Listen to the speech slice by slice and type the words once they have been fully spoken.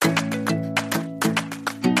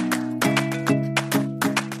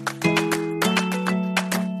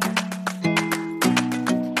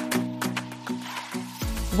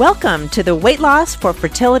Welcome to the Weight Loss for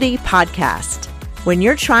Fertility podcast. When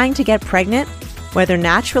you're trying to get pregnant, whether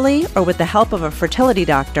naturally or with the help of a fertility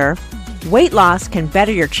doctor, weight loss can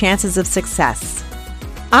better your chances of success.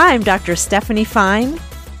 I'm Dr. Stephanie Fine,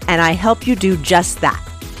 and I help you do just that.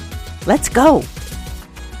 Let's go.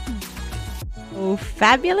 Oh,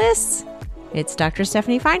 fabulous. It's Dr.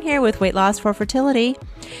 Stephanie Fine here with Weight Loss for Fertility.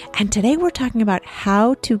 And today we're talking about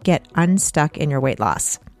how to get unstuck in your weight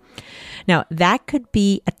loss. Now, that could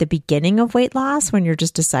be at the beginning of weight loss when you're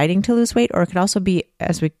just deciding to lose weight, or it could also be,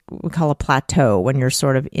 as we call a plateau, when you're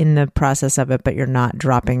sort of in the process of it, but you're not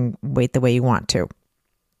dropping weight the way you want to.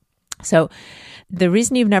 So the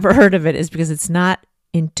reason you've never heard of it is because it's not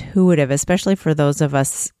intuitive, especially for those of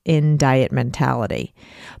us in diet mentality,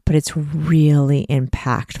 but it's really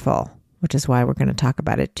impactful, which is why we're going to talk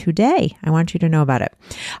about it today. I want you to know about it.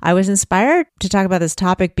 I was inspired to talk about this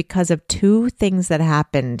topic because of two things that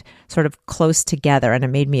happened sort of close together, and it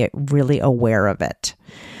made me really aware of it.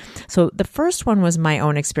 So the first one was my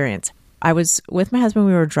own experience. I was with my husband.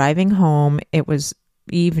 We were driving home. It was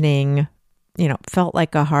evening, felt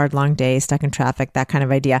like a hard, long day, stuck in traffic, that kind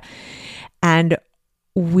of idea. And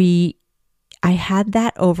I had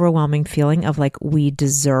that overwhelming feeling of like, we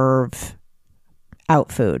deserve out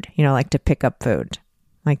food, like to pick up food,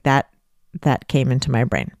 like that came into my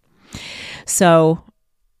brain. So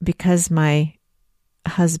because my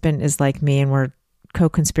husband is like me and we're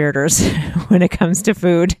co-conspirators when it comes to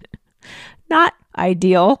food, not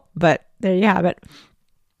ideal, but there you have it.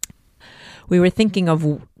 We were thinking of,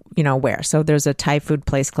 where. So there's a Thai food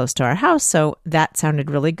place close to our house. So that sounded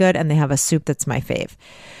really good. And they have a soup that's my fave.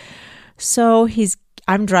 So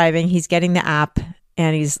I'm driving, he's getting the app,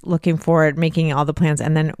 and he's looking for it, making all the plans.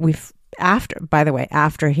 And then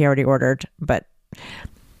after he already ordered, but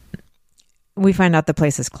we find out the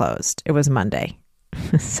place is closed. It was Monday.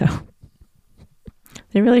 So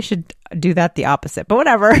they really should do that the opposite, but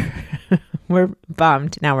whatever. We're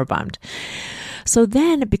bummed. Now we're bummed. So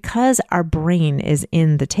then, because our brain is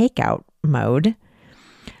in the takeout mode,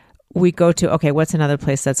 we go to, okay, what's another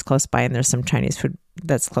place that's close by? And there's some Chinese food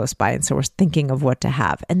that's close by. And so we're thinking of what to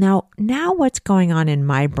have. And now what's going on in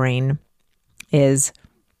my brain is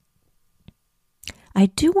I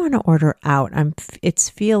do want to order out. It's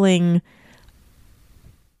feeling,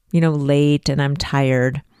 late and I'm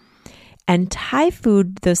tired. And Thai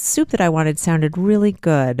food, the soup that I wanted sounded really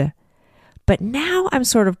good. But now I'm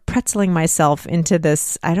sort of pretzeling myself into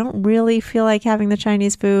this. I don't really feel like having the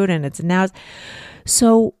Chinese food.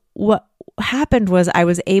 So what happened was I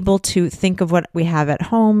was able to think of what we have at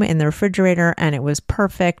home in the refrigerator, and it was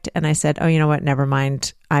perfect. And I said, oh, you know what? Never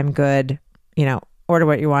mind. I'm good. Order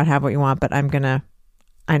what you want, have what you want, but I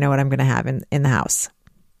know what I'm going to have in the house.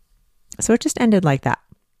 So it just ended like that.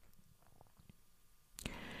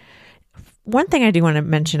 One thing I do want to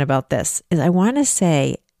mention about this is I want to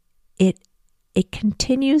say it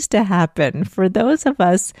continues to happen for those of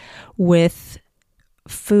us with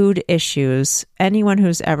food issues, anyone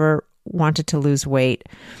who's ever wanted to lose weight.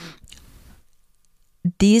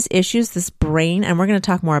 These issues, this brain, and we're going to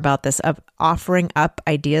talk more about this, of offering up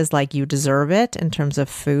ideas like you deserve it in terms of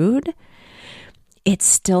food, it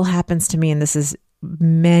still happens to me. And this is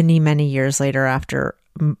many, many years later after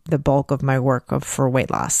the bulk of my work for weight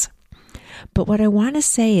loss. But what I want to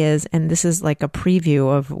say is, and this is like a preview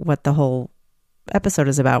of what the whole episode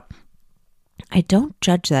is about, I don't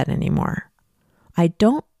judge that anymore. I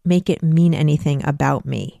don't make it mean anything about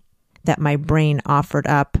me that my brain offered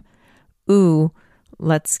up, ooh,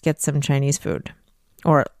 let's get some Chinese food,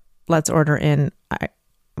 or let's order in,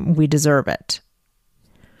 we deserve it.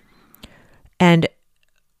 And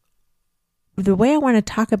the way I want to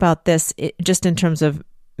talk about this, just in terms of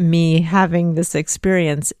me having this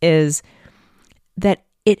experience, is that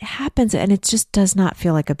it happens and it just does not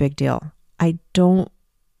feel like a big deal. I don't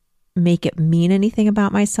make it mean anything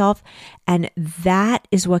about myself. And that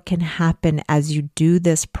is what can happen as you do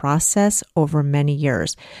this process over many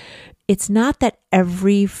years. It's not that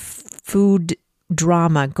every food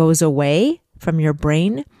drama goes away from your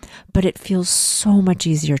brain, but it feels so much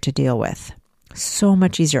easier to deal with. So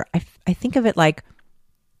much easier. I think of it like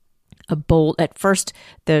at first,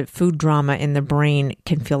 the food drama in the brain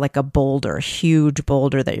can feel like a huge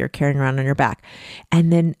boulder that you're carrying around on your back.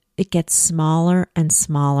 And then it gets smaller and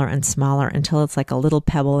smaller and smaller until it's like a little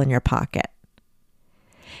pebble in your pocket.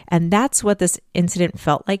 And that's what this incident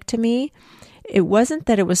felt like to me. It wasn't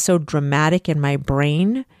that it was so dramatic in my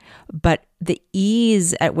brain, but the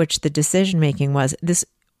ease at which the decision-making was. This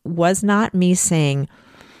was not me saying,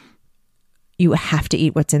 you have to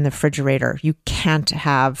eat what's in the refrigerator. You can't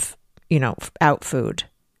have, out food.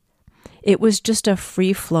 It was just a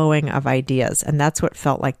free flowing of ideas, and that's what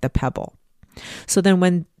felt like the pebble. So then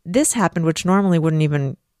when this happened, which normally wouldn't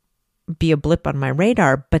even be a blip on my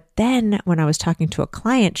radar, but then when I was talking to a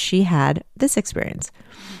client, she had this experience.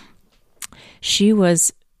 She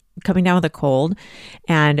was coming down with a cold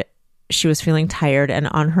and she was feeling tired, and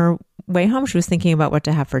on her way home, she was thinking about what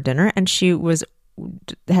to have for dinner, and she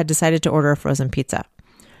had decided to order a frozen pizza.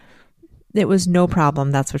 It was no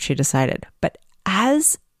problem. That's what she decided. But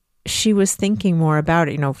as she was thinking more about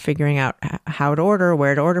it, figuring out how to order,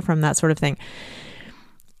 where to order from, that sort of thing,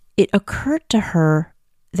 it occurred to her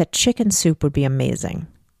that chicken soup would be amazing.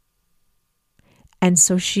 And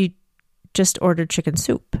so she just ordered chicken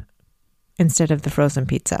soup instead of the frozen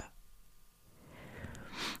pizza.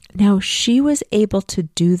 Now, she was able to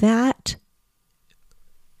do that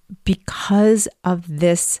because of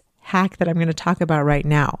this hack that I'm going to talk about right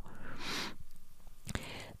now.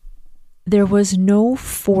 There was no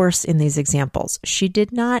force in these examples. She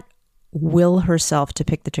did not will herself to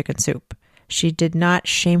pick the chicken soup. She did not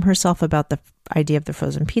shame herself about the idea of the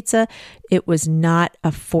frozen pizza. It was not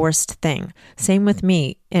a forced thing. Same with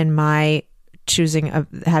me in my choosing of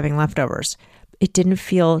having leftovers. It didn't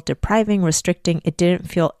feel depriving, restricting. It didn't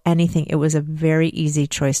feel anything. It was a very easy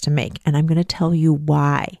choice to make. And I'm going to tell you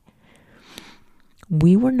why.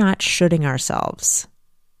 We were not shooting ourselves.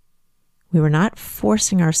 We were not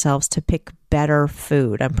forcing ourselves to pick better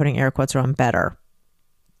food. I'm putting air quotes around better.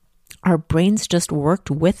 Our brains just worked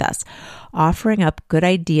with us, offering up good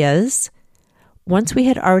ideas. Once we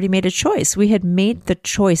had already made a choice, we had made the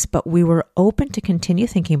choice, but we were open to continue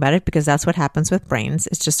thinking about it because that's what happens with brains.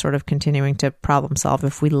 It's just sort of continuing to problem solve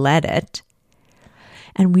if we let it.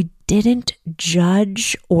 And we didn't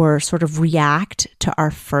judge or sort of react to our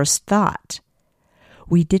first thought.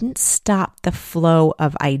 We didn't stop the flow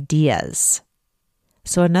of ideas.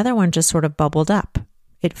 So another one just sort of bubbled up.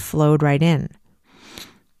 It flowed right in.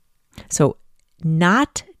 So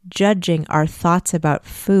not judging our thoughts about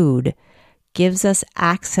food gives us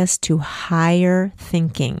access to higher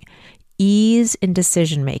thinking, ease in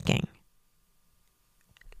decision making.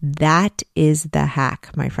 That is the hack,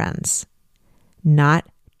 my friends. Not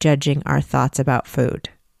judging our thoughts about food.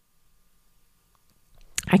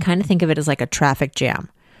 I kind of think of it as like a traffic jam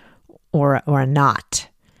or a knot.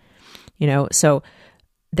 So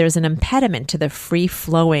there's an impediment to the free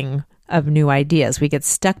flowing of new ideas. We get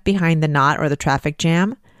stuck behind the knot or the traffic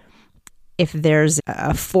jam if there's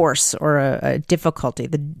a force or a difficulty,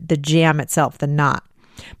 the jam itself, the knot.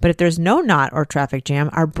 But if there's no knot or traffic jam,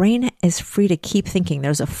 our brain is free to keep thinking.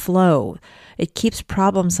 There's a flow. It keeps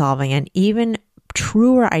problem solving, and even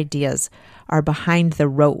truer ideas are behind the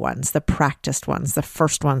rote ones, the practiced ones, the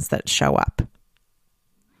first ones that show up.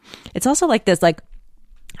 It's also like this, I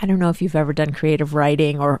don't know if you've ever done creative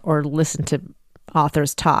writing or listened to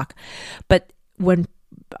authors talk, but when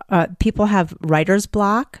people have writer's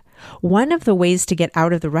block, one of the ways to get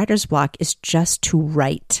out of the writer's block is just to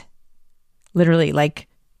write. Literally,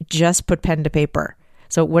 just put pen to paper.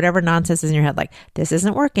 So whatever nonsense is in your head, this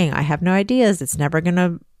isn't working, I have no ideas, I'm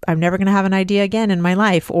never going to have an idea again in my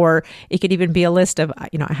life. Or it could even be a list of, I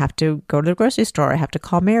have to go to the grocery store, I have to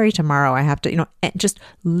call Mary tomorrow, I have to, just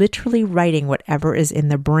literally writing whatever is in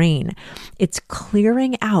the brain. It's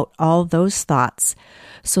clearing out all those thoughts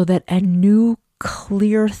so that a new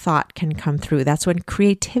clear thought can come through. That's when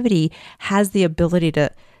creativity has the ability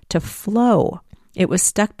to flow. It was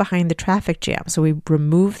stuck behind the traffic jam. So we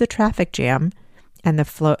remove the traffic jam and the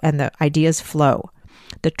flow and the ideas flow.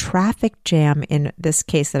 The traffic jam in this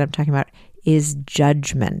case that I'm talking about is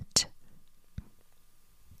judgment.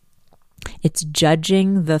 It's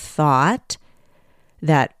judging the thought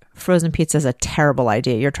that frozen pizza is a terrible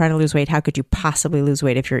idea. You're trying to lose weight. How could you possibly lose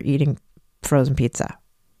weight if you're eating frozen pizza?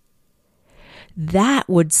 That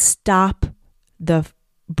would stop the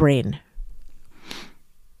brain.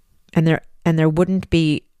 And there wouldn't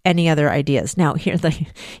be any other ideas. Now, here's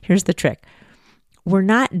the trick. We're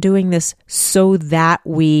not doing this so that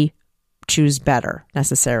we choose better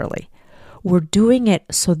necessarily. We're doing it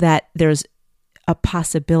so that there's a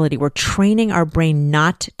possibility. We're training our brain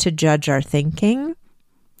not to judge our thinking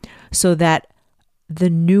so that the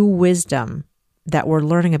new wisdom that we're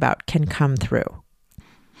learning about can come through.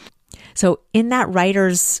 So in that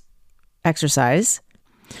writer's exercise,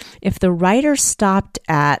 if the writer stopped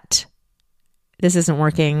at, this isn't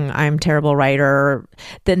working, I'm a terrible writer,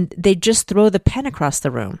 then they'd just throw the pen across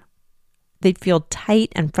the room. They'd feel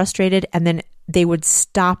tight and frustrated, and then they would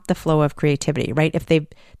stop the flow of creativity, right? If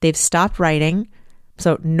they've stopped writing,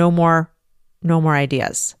 so no more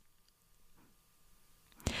ideas.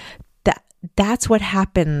 That's what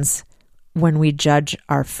happens when we judge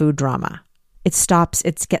our food drama. it stops,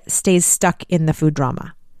 stays stuck in the food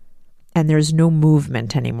drama, and there's no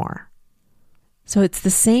movement anymore. So it's the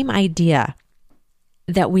same idea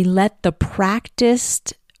that we let the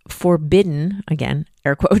practiced, forbidden, again,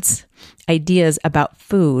 air quotes, ideas about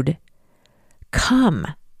food come.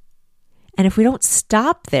 And if we don't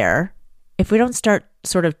stop there, if we don't start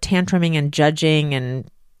sort of tantruming and judging and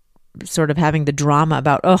sort of having the drama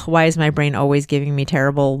about, oh, why is my brain always giving me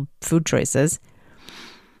terrible food choices?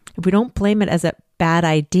 If we don't blame it as a bad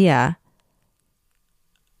idea,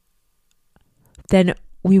 then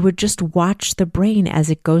we would just watch the brain as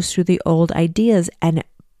it goes through the old ideas and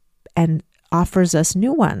offers us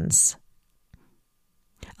new ones.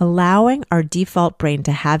 Allowing our default brain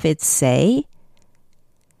to have its say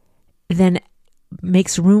then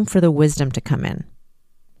makes room for the wisdom to come in.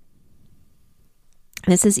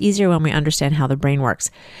 This is easier when we understand how the brain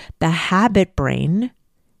works. The habit brain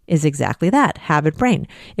is exactly that, habit brain.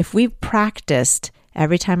 If we've practiced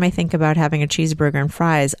every time I think about having a cheeseburger and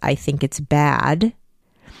fries, I think it's bad,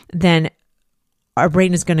 then our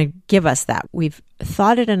brain is going to give us that. We've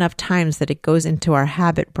thought it enough times that it goes into our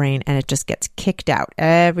habit brain and it just gets kicked out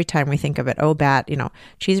every time we think of it. Oh, bad,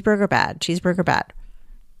 cheeseburger bad, cheeseburger bad.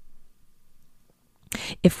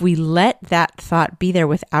 If we let that thought be there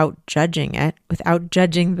without judging it, without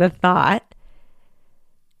judging the thought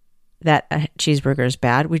that a cheeseburger is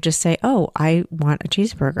bad, we just say, oh, I want a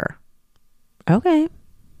cheeseburger. Okay.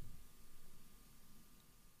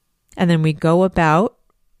 And then we go about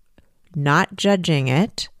not judging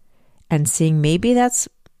it and seeing maybe that's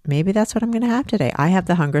what I'm going to have today. I have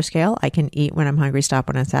the hunger scale. I can eat when I'm hungry, stop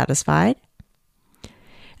when I'm satisfied.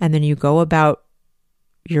 And then you go about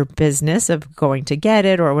your business of going to get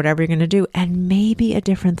it or whatever you're going to do, and maybe a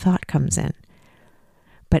different thought comes in.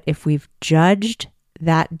 But if we've judged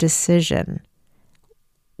that decision,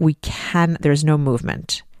 there's no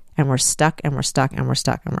movement, and we're stuck and we're stuck and we're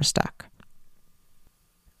stuck and we're stuck.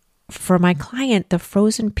 For my client, the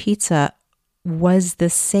frozen pizza was the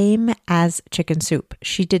same as chicken soup.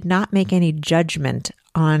 She did not make any judgment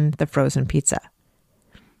on the frozen pizza.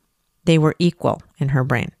 They were equal in her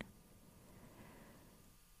brain.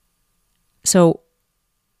 So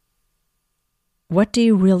what do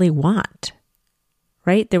you really want?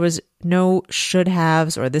 Right? There was no should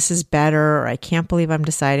haves or this is better or I can't believe I'm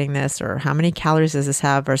deciding this or how many calories does this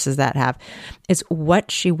have versus that have. It's what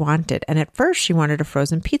she wanted. And at first she wanted a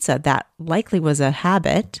frozen pizza. That likely was a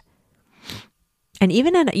habit. And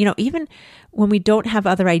even when we don't have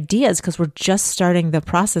other ideas because we're just starting the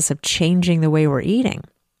process of changing the way we're eating.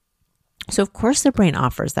 So of course the brain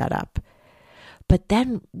offers that up. But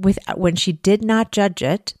then when she did not judge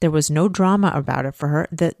it, there was no drama about it for her,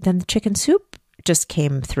 then the chicken soup just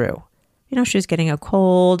came through. She was getting a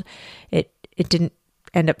cold. It didn't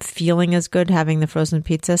end up feeling as good having the frozen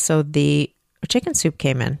pizza. So the chicken soup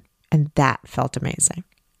came in and that felt amazing.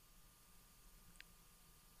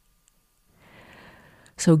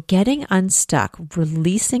 So getting unstuck,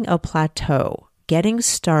 releasing a plateau, getting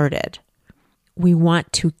started, we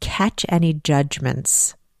want to catch any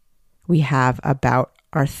judgments we have about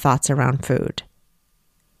our thoughts around food,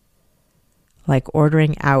 like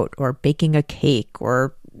ordering out or baking a cake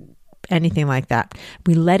or anything like that.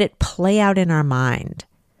 We let it play out in our mind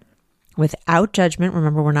without judgment.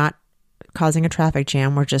 Remember, we're not causing a traffic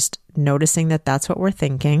jam. We're just noticing that that's what we're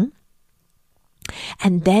thinking.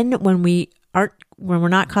 And then when we're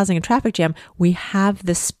not causing a traffic jam, we have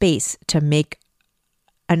the space to make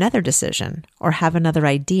another decision or have another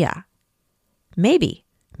idea.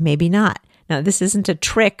 Maybe not. Now, this isn't a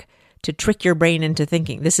trick to trick your brain into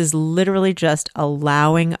thinking. This is literally just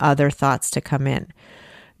allowing other thoughts to come in,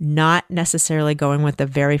 not necessarily going with the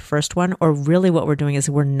very first one, or really what we're doing is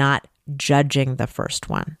we're not judging the first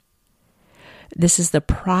one. This is the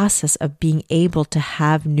process of being able to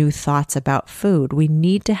have new thoughts about food. We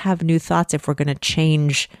need to have new thoughts if we're going to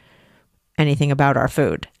change anything about our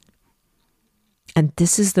food. And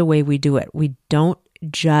this is the way we do it. We don't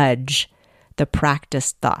judge the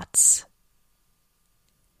practiced thoughts.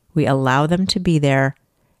 We allow them to be there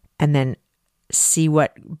and then see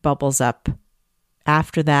what bubbles up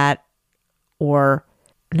after that, or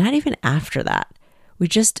not even after that. We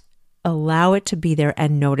just allow it to be there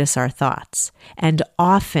and notice our thoughts. And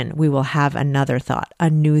often we will have another thought, a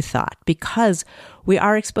new thought, because we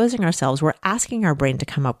are exposing ourselves. We're asking our brain to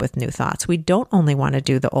come up with new thoughts. We don't only want to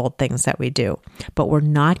do the old things that we do, but we're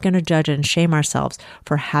not going to judge and shame ourselves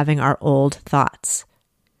for having our old thoughts.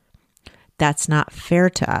 That's not fair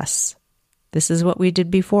to us. This is what we did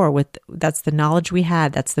before. That's the knowledge we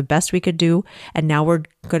had. That's the best we could do. And now we're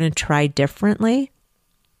going to try differently.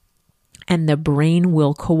 And the brain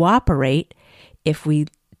will cooperate if we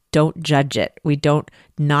don't judge it. We don't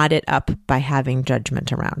knot it up by having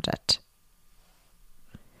judgment around it.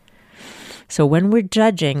 So when we're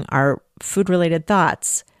judging our food-related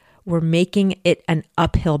thoughts, we're making it an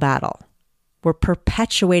uphill battle. We're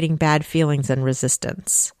perpetuating bad feelings and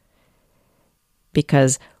resistance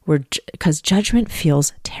because judgment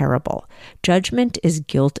feels terrible. Judgment is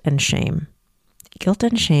guilt and shame. Guilt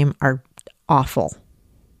and shame are awful.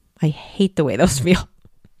 I hate the way those feel.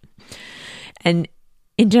 And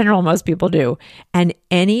in general, most people do. And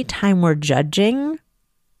anytime we're judging,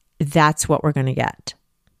 that's what we're going to get.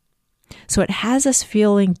 So it has us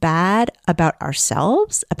feeling bad about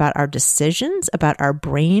ourselves, about our decisions, about our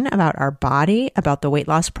brain, about our body, about the weight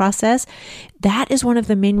loss process. That is one of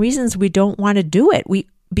the main reasons we don't want to do it.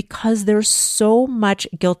 Because there's so much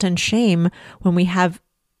guilt and shame when we have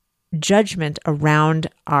judgment around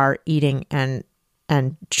our eating and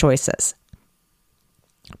choices.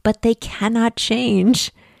 But they cannot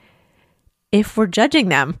change if we're judging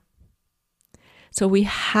them. So we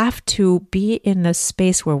have to be in the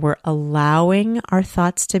space where we're allowing our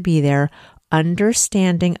thoughts to be there,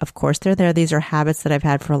 understanding, of course, they're there. These are habits that I've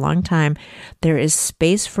had for a long time. There is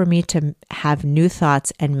space for me to have new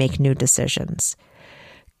thoughts and make new decisions.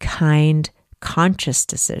 Kind, conscious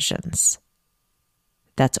decisions.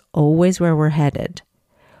 That's always where we're headed.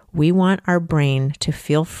 We want our brain to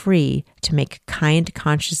feel free to make kind,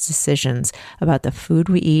 conscious decisions about the food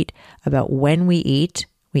we eat, about when we eat.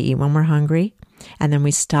 We eat when we're hungry, and then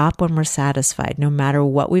we stop when we're satisfied. No matter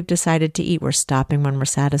what we've decided to eat, we're stopping when we're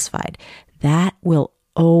satisfied. That will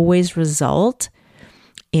always result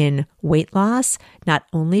in weight loss, not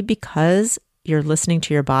only because you're listening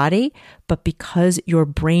to your body, but because your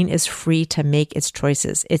brain is free to make its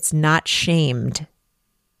choices. It's not shamed.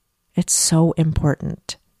 It's so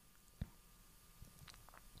important.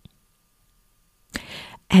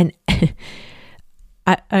 And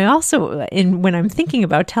I also, when I'm thinking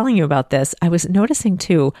about telling you about this, I was noticing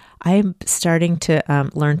too, I'm starting to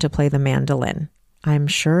learn to play the mandolin. I'm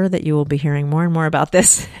sure that you will be hearing more and more about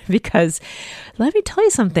this because let me tell you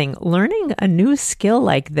something, learning a new skill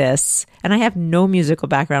like this, and I have no musical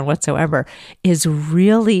background whatsoever, is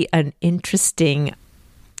really an interesting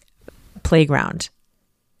playground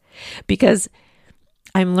because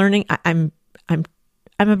I'm learning, I'm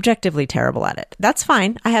objectively terrible at it. That's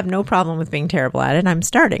fine. I have no problem with being terrible at it.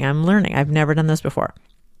 I'm learning. I've never done this before.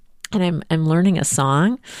 And I'm learning a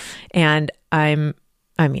song and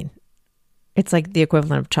it's like the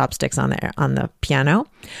equivalent of chopsticks on the piano.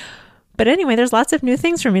 But anyway, there's lots of new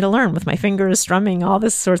things for me to learn with my fingers, strumming, all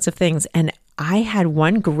this sorts of things. And I had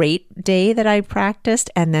one great day that I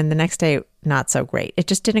practiced and then the next day, not so great. It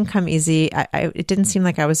just didn't come easy. It didn't seem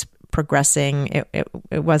like I was progressing.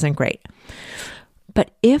 It wasn't great.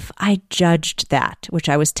 But if I judged that, which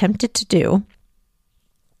I was tempted to do,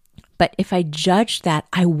 but if I judged that,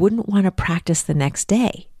 I wouldn't want to practice the next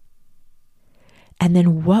day. And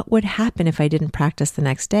then what would happen if I didn't practice the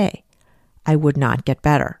next day? I would not get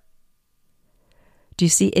better. Do you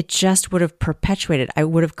see? It just would have perpetuated. I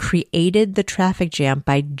would have created the traffic jam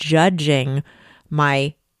by judging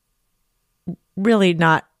my really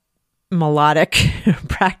not melodic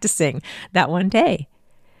practicing that one day.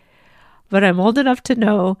 But I'm old enough to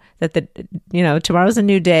know that tomorrow's a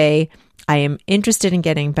new day. I am interested in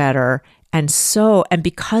getting better. And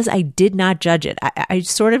because I did not judge it, I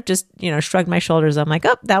sort of just, shrugged my shoulders. I'm like,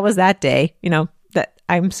 oh, that was that day,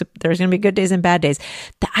 there's going to be good days and bad days.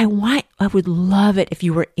 I would love it if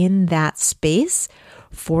you were in that space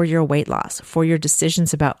for your weight loss, for your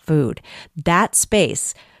decisions about food. That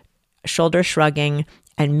space, shoulder shrugging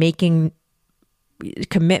and making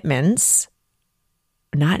commitments,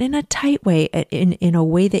 not in a tight way, in a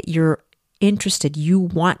way that you're interested. You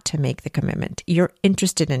want to make the commitment. You're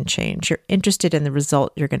interested in change. You're interested in the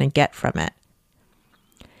result you're going to get from it.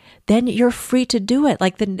 Then you're free to do it.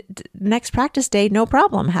 Like the next practice day, no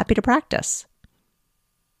problem. Happy to practice.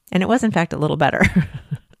 And it was, in fact, a little better.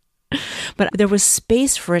 But there was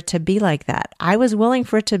space for it to be like that. I was willing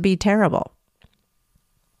for it to be terrible.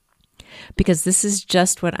 Because this is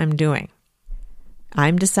just what I'm doing.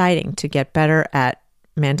 I'm deciding to get better at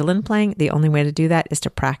mandolin playing. The only way to do that is to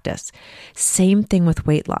practice. Same thing with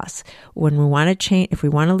weight loss. When we want to change, if we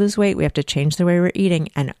want to lose weight, we have to change the way we're eating,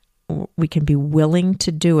 and we can be willing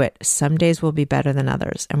to do it. Some days will be better than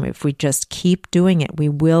others. And if we just keep doing it, we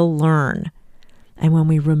will learn. And when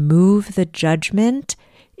we remove the judgment,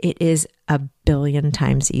 it is a billion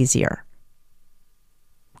times easier.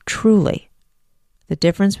 Truly. The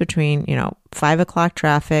difference between, 5 o'clock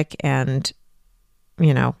traffic and,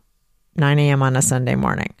 9 a.m. on a Sunday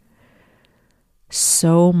morning.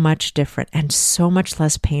 So much different and so much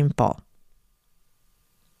less painful.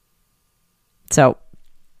 So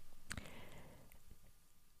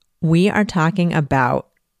we are talking about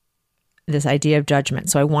this idea of judgment.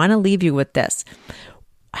 So I want to leave you with this.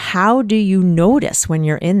 How do you notice when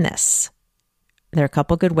you're in this? There are a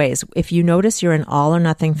couple good ways. If you notice you're in all or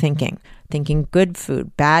nothing thinking good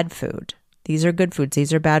food, bad food, these are good foods,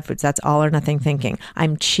 these are bad foods, that's all or nothing thinking.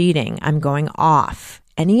 I'm cheating, I'm going off.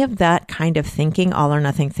 Any of that kind of thinking, all or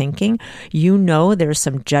nothing thinking, you know there's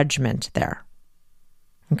some judgment there.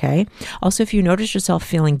 Okay? Also, if you notice yourself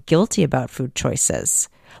feeling guilty about food choices,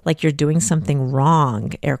 like you're doing something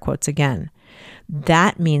wrong, air quotes again,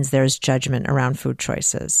 that means there's judgment around food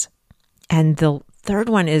choices. And the third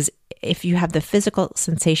one is if you have the physical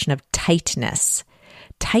sensation of tightness.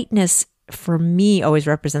 Tightness for me always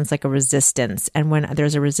represents like a resistance. And when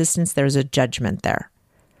there's a resistance, there's a judgment there.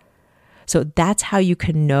 So that's how you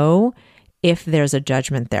can know if there's a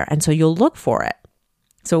judgment there. And so you'll look for it.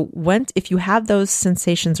 So if you have those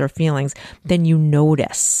sensations or feelings, then you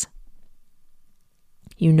notice.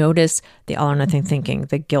 You notice the all or nothing thinking,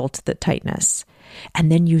 the guilt, the tightness.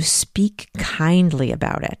 And then you speak kindly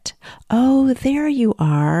about it. Oh, there you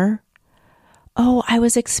are. Oh, I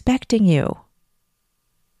was expecting you.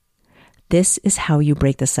 This is how you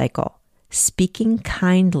break the cycle. Speaking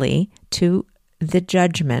kindly to the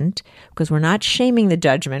judgment, because we're not shaming the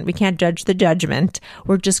judgment. We can't judge the judgment.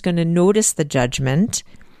 We're just going to notice the judgment,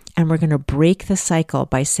 and we're going to break the cycle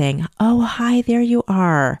by saying, oh, hi, there you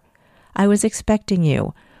are. I was expecting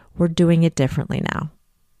you. We're doing it differently now.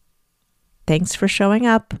 Thanks for showing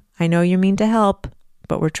up. I know you mean to help,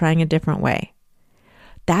 but we're trying a different way.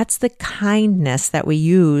 That's the kindness that we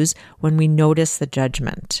use when we notice the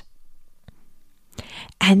judgment.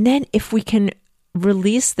 And then if we can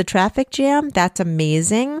release the traffic jam, that's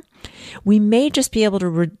amazing. We may just be able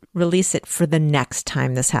to release it for the next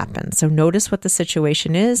time this happens. So notice what the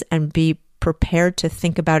situation is and be prepared to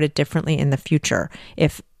think about it differently in the future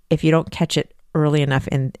if you don't catch it early enough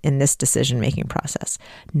in this decision-making process.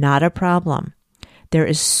 Not a problem. There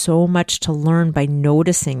is so much to learn by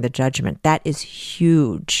noticing the judgment. That is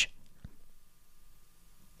huge.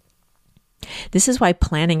 This is why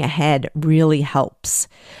planning ahead really helps,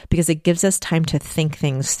 because it gives us time to think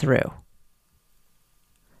things through.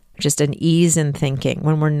 Just an ease in thinking.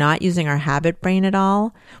 When we're not using our habit brain at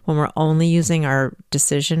all, when we're only using our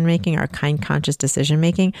decision-making, our kind, conscious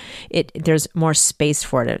decision-making, there's more space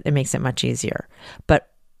for it. It makes it much easier. But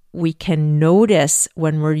we can notice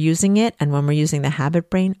when we're using it and when we're using the habit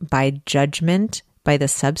brain by judgment, by the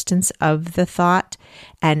substance of the thought,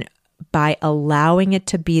 and by allowing it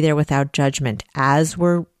to be there without judgment as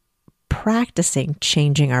we're practicing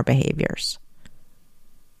changing our behaviors.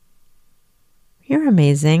 You're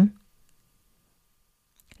amazing.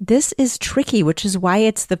 This is tricky, which is why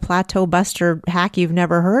it's the Plateau-Buster hack you've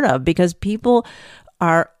never heard of, because people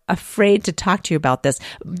are afraid to talk to you about this.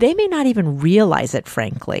 They may not even realize it,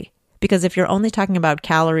 frankly, because if you're only talking about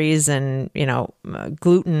calories and,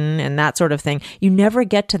 gluten and that sort of thing, you never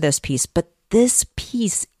get to this piece. But this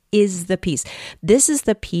piece is the piece. This is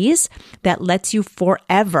the piece that lets you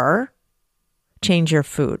forever change your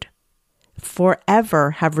food,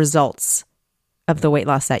 forever have results of the weight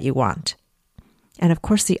loss that you want. And of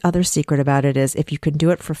course, the other secret about it is if you can do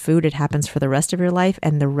it for food, it happens for the rest of your life,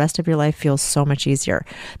 and the rest of your life feels so much easier.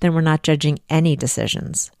 Then we're not judging any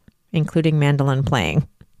decisions, including mandolin playing.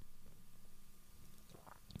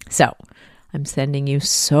 So I'm sending you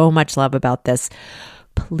so much love about this.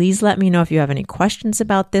 Please let me know if you have any questions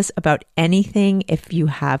about this, about anything. If you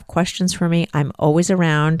have questions for me, I'm always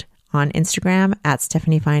around on Instagram at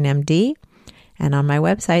StephanieFineMD and on my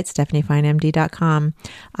website, StephanieFineMD.com.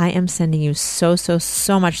 I am sending you so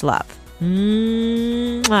much love.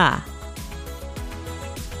 Mwah.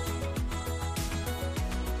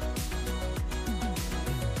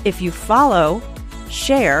 If you follow,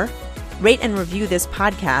 share, rate and review this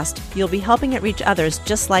podcast, you'll be helping it reach others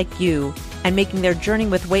just like you and making their journey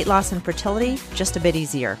with weight loss and fertility just a bit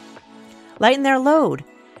easier. Lighten their load.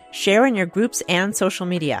 Share in your groups and social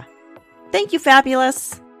media. Thank you,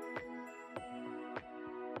 fabulous.